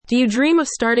Do you dream of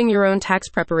starting your own tax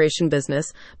preparation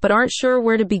business, but aren't sure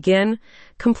where to begin?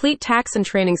 Complete Tax and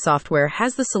Training Software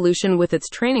has the solution with its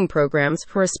training programs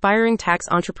for aspiring tax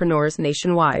entrepreneurs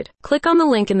nationwide. Click on the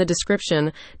link in the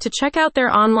description to check out their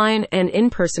online and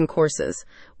in-person courses,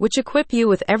 which equip you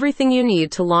with everything you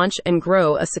need to launch and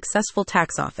grow a successful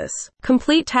tax office.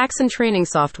 Complete Tax and Training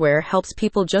Software helps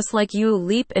people just like you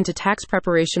leap into tax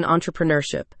preparation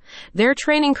entrepreneurship. Their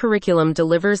training curriculum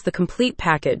delivers the complete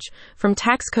package, from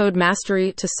tax code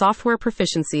mastery to software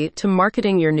proficiency to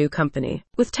marketing your new company.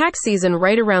 With tax season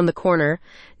right around the corner,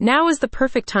 now is the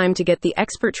perfect time to get the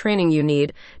expert training you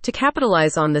need to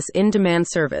capitalize on this in-demand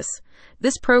service.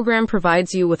 This program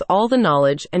provides you with all the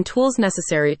knowledge and tools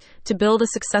necessary to build a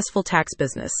successful tax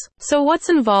business. So what's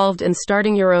involved in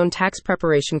starting your own tax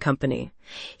preparation company?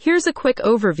 Here's a quick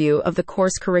overview of the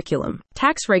course curriculum.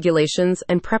 Tax regulations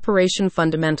and preparation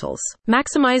fundamentals.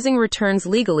 Maximizing returns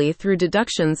legally through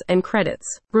deductions and credits.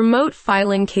 Remote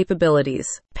filing capabilities.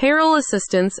 Payroll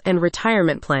assistance and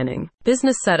retirement planning.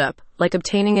 Business setup, like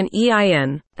obtaining an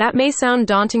EIN. That may sound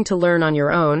daunting to learn on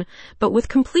your own, but with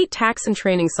complete tax and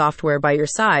training software by your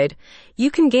side,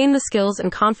 you can gain the skills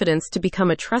and confidence to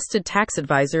become a trusted tax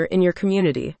advisor in your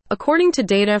community. According to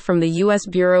data from the U.S.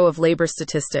 Bureau of Labor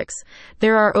Statistics,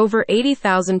 there are over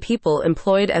 80,000 people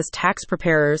employed as tax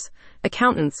preparers,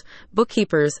 accountants,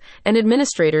 bookkeepers, and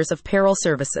administrators of payroll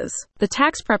services. The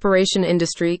tax preparation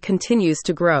industry continues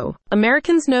to grow.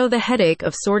 Americans know the headache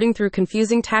of sorting through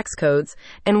confusing tax codes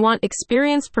and want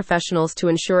experienced professionals to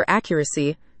ensure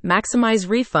accuracy, maximize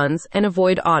refunds, and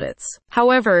avoid audits.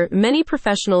 However, many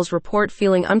professionals report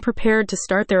feeling unprepared to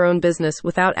start their own business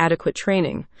without adequate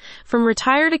training. From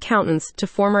retired accountants to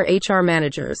former HR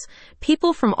managers,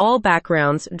 people from all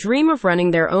backgrounds dream of running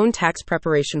their own tax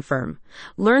preparation firm.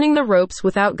 Learning the ropes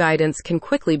without guidance can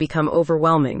quickly become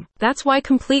overwhelming. That's why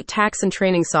Complete Tax and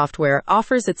Training Software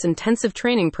offers its intensive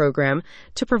training program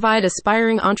to provide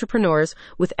aspiring entrepreneurs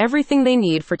with everything they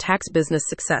need for tax business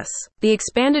success. The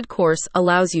expanded course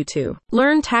allows you to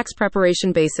learn tax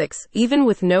preparation basics, even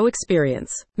with no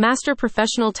experience, master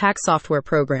professional tax software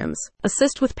programs,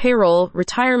 assist with payroll,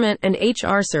 retirement, and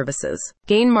HR services,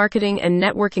 gain marketing and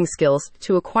networking skills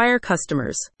to acquire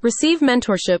customers, receive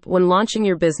mentorship when launching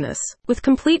your business. With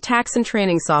Complete Tax and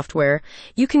Training Software,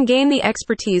 you can gain the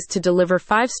expertise to deliver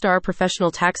 5-star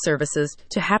professional tax services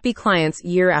to happy clients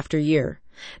year after year.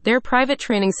 Their private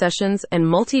training sessions and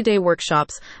multi-day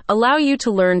workshops allow you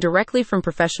to learn directly from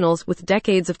professionals with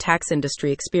decades of tax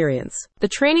industry experience. The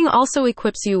training also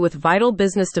equips you with vital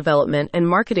business development and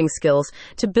marketing skills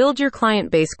to build your client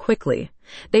base quickly.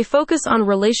 They focus on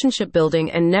relationship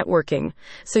building and networking,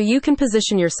 so you can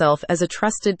position yourself as a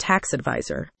trusted tax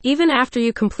advisor. Even after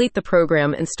you complete the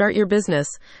program and start your business,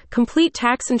 Complete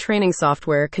Tax and Training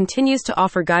Software continues to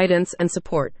offer guidance and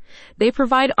support. They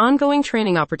provide ongoing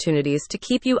training opportunities to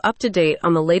keep you up to date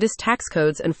on the latest tax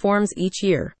codes and forms each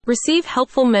year. Receive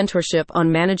helpful mentorship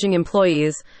on managing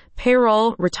employees,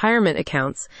 payroll, retirement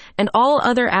accounts, and all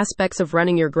other aspects of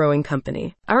running your growing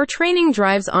company. Our training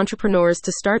drives entrepreneurs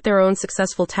to start their own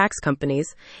successful tax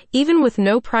companies, even with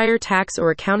no prior tax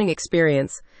or accounting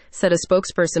experience, said a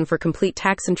spokesperson for Complete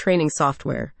Tax and Training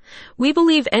Software. We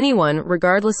believe anyone,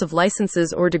 regardless of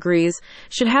licenses or degrees,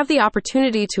 should have the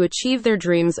opportunity to achieve their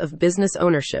dreams of business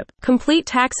ownership. Complete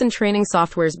Tax and Training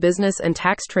Software's business and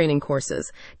tax training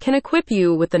courses can equip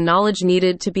you with the knowledge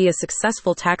needed to be a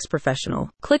successful tax professional.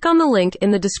 Click on the link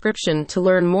in the description to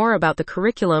learn more about the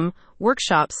curriculum,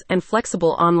 workshops, and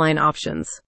flexible online options.